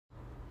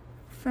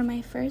For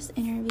my first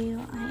interview,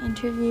 I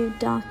interviewed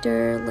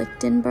Dr.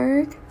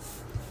 Lichtenberg.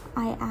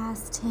 I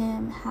asked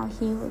him how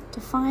he would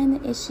define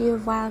the issue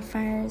of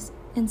wildfires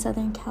in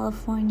Southern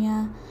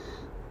California,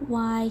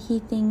 why he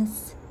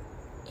thinks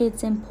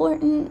it's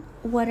important,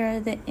 what are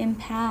the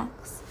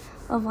impacts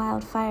of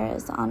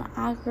wildfires on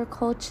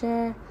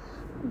agriculture,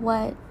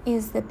 what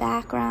is the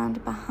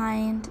background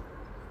behind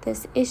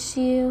this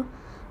issue,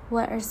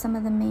 what are some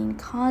of the main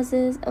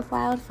causes of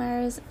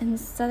wildfires in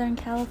Southern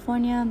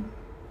California,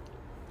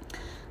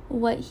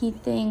 what he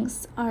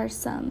thinks are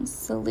some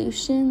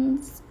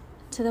solutions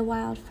to the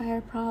wildfire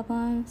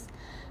problems.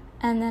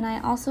 And then I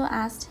also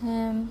asked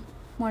him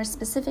more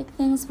specific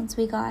things once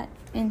we got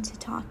into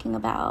talking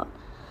about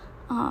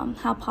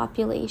how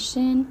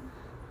population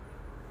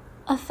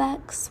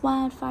affects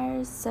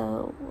wildfires.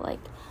 So,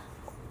 like,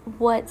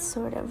 what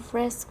sort of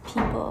risk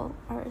people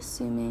are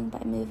assuming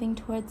by moving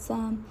towards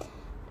them.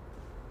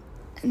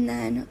 And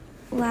then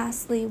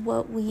lastly,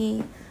 what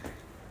we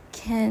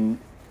can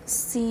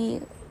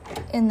see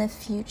in the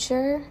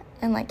future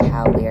and like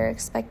how we are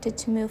expected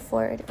to move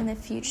forward in the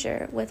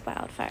future with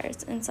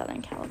wildfires in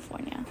Southern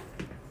California.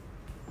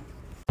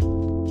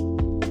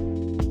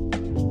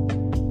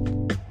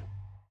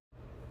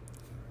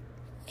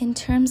 In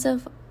terms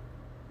of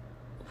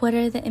what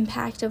are the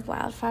impact of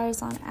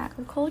wildfires on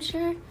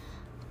agriculture,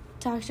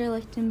 Dr.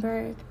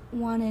 Lichtenberg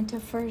wanted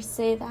to first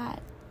say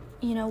that,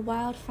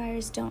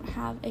 wildfires don't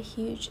have a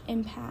huge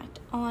impact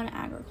on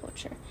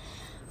agriculture.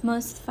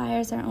 Most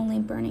fires are only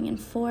burning in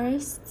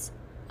forests.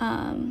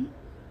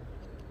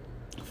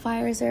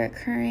 Fires are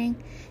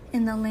occurring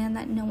in the land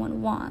that no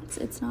one wants.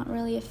 It's not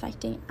really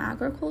affecting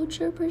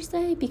agriculture per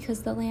se,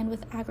 because the land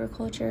with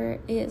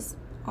agriculture is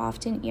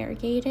often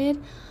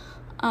irrigated.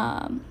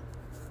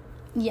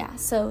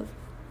 So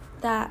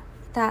that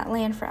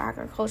land for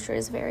agriculture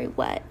is very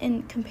wet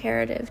in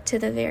comparative to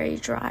the very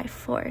dry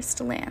forest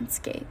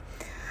landscape.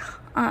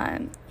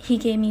 He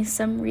gave me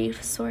some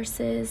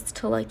resources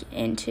to look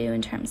into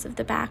in terms of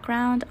the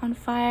background on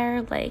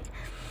fire, like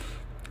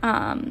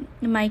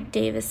Mike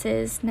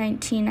Davis's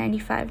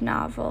 1995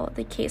 novel,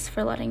 The Case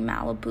for Letting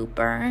Malibu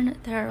Burn.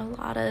 There are a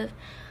lot of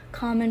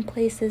common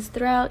places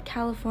throughout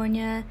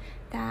California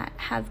that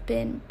have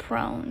been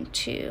prone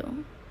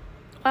to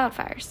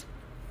wildfires.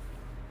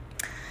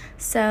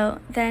 So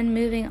then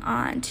moving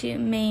on to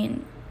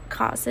main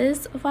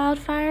causes of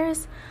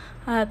wildfires,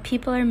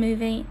 people are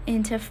moving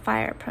into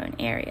fire-prone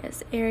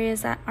areas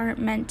that aren't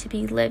meant to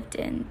be lived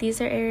in.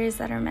 These are areas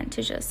that are meant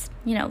to just,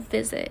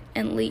 visit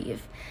and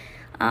leave.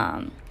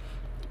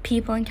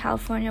 People in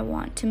California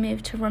want to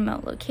move to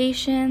remote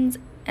locations,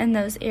 and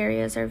those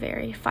areas are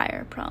very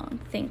fire-prone.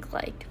 Think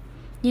like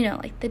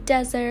the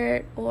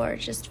desert or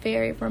just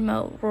very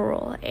remote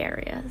rural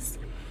areas.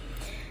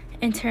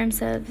 In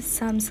terms of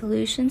some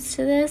solutions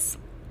to this,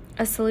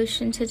 a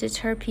solution to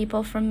deter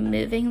people from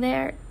moving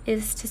there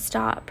is to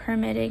stop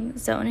permitting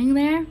zoning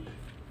there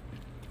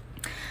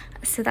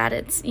so that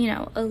it's,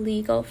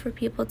 illegal for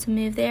people to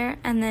move there,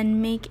 and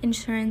then make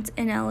insurance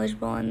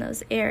ineligible in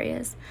those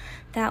areas.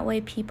 That way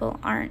people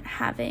aren't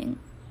having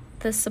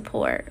the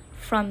support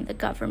from the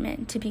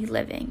government to be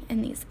living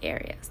in these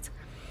areas.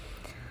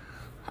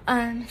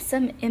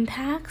 Some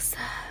impacts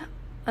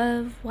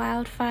of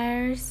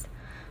wildfires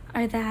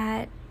are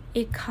that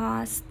it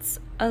costs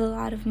a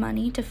lot of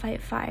money to fight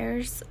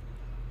fires.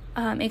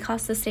 It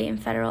costs the state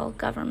and federal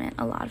government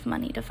a lot of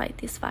money to fight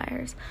these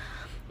fires.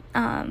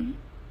 One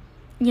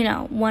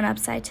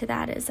upside to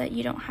that is that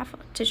you don't have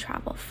to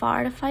travel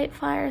far to fight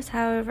fires.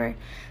 However,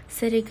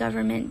 city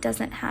government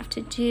doesn't have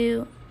to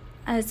do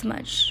as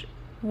much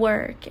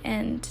work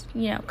and,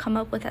 come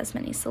up with as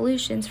many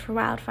solutions for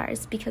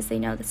wildfires because they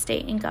know the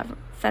state and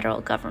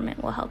federal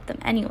government will help them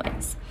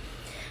anyways.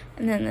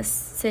 And then the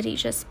city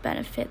just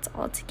benefits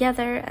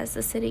altogether, as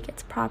the city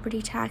gets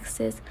property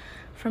taxes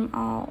from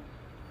all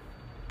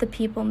the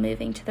people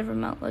moving to the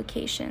remote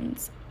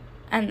locations,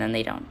 and then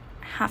they don't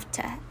have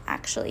to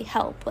actually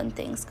help when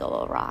things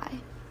go awry.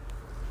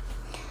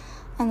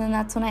 And then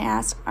that's when I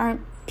asked,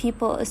 aren't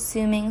people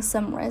assuming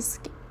some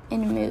risk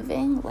in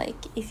moving?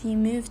 Like, if you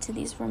move to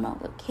these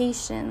remote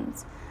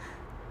locations,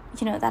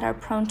 that are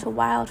prone to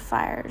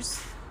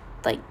wildfires,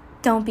 like,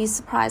 don't be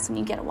surprised when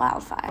you get a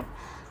wildfire.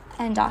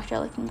 And Dr.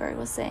 Lichtenberg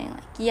was saying,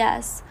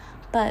 yes,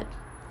 but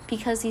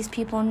because these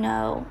people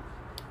know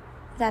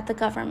that the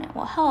government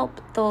will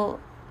help,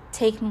 they'll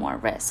take more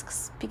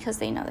risks because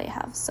they know they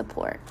have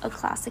support, a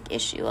classic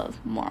issue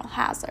of moral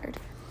hazard.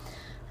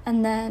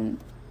 And then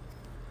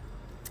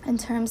in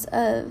terms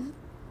of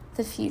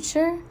the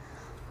future,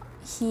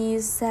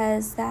 he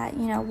says that,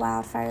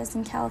 wildfires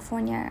in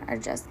California are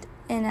just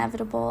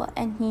inevitable,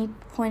 and he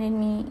pointed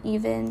me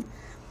even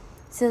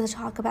to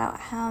talk about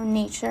how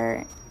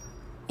nature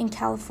in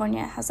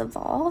California has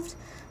evolved,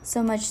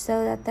 so much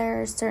so that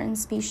there are certain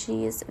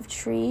species of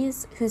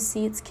trees whose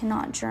seeds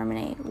cannot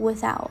germinate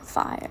without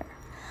fire.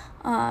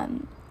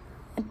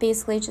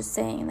 Basically just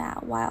saying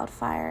that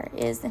wildfire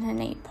is an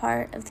innate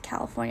part of the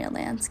California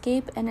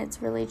landscape, and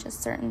it's really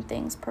just certain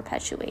things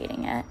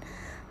perpetuating it,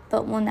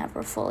 but will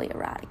never fully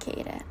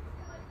eradicate it.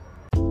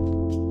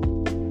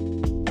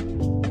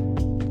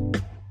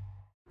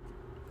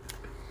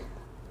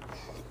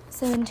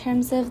 So in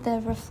terms of the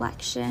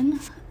reflection,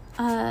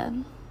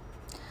 I'm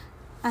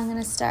going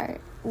to start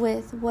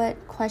with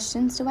what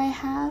questions do I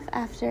have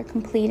after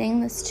completing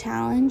this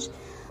challenge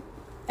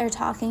or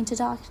talking to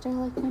Dr.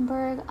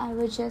 Lichtenberg. I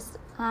would just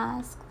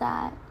ask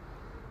that,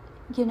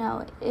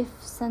 if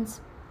since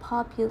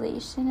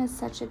population is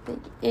such a big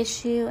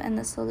issue and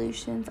the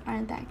solutions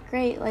aren't that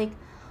great,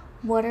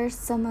 what are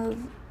some of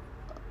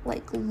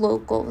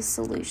local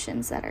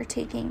solutions that are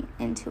taking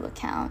into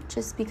account,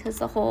 just because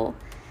the whole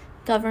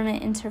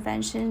government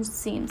intervention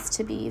seems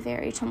to be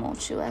very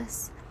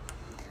tumultuous.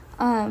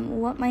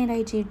 What might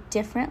I do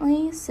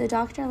differently? So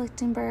Dr.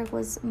 Lichtenberg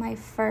was my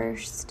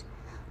first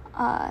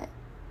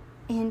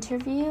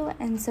interview,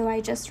 and so I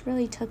just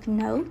really took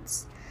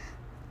notes,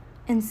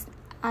 and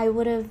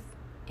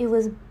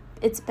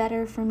it's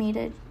better for me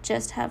to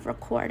just have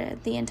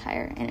recorded the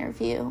entire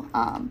interview,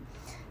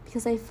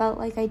 because I felt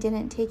like I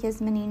didn't take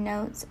as many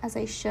notes as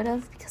I should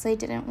have, because I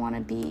didn't want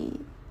to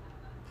be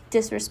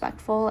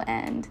disrespectful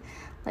and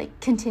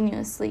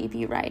continuously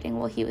be writing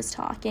while he was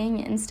talking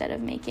instead of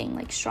making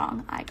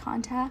strong eye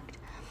contact.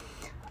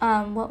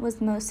 What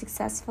was most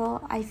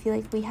successful? I feel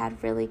like we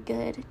had really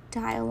good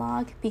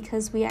dialogue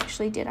because we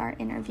actually did our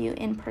interview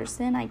in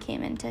person. I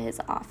came into his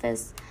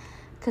office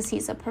because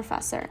he's a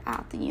professor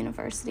at the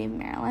University of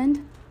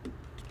Maryland.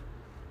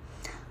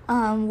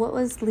 What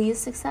was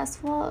least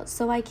successful?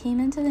 So I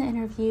came into the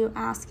interview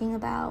asking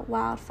about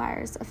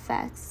wildfires'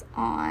 effects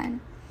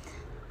on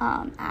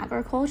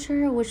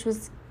agriculture, which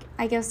was,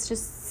 I guess,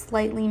 just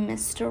slightly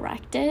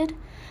misdirected,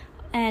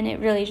 and it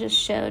really just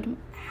showed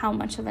how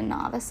much of a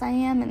novice I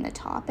am in the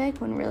topic,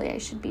 when really I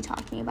should be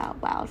talking about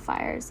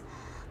wildfires,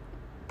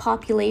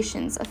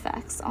 population's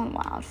effects on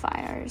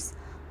wildfires,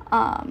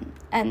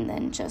 and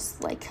then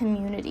just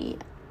community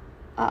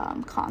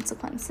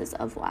consequences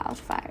of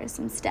wildfires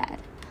instead.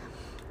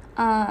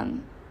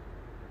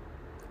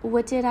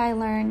 What did I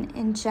learn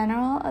in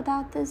general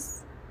about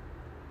this?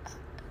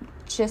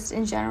 Just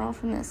in general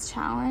from this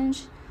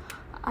challenge,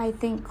 I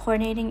think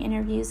coordinating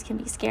interviews can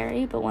be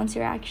scary, but once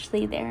you're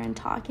actually there and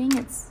talking,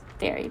 it's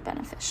very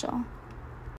beneficial.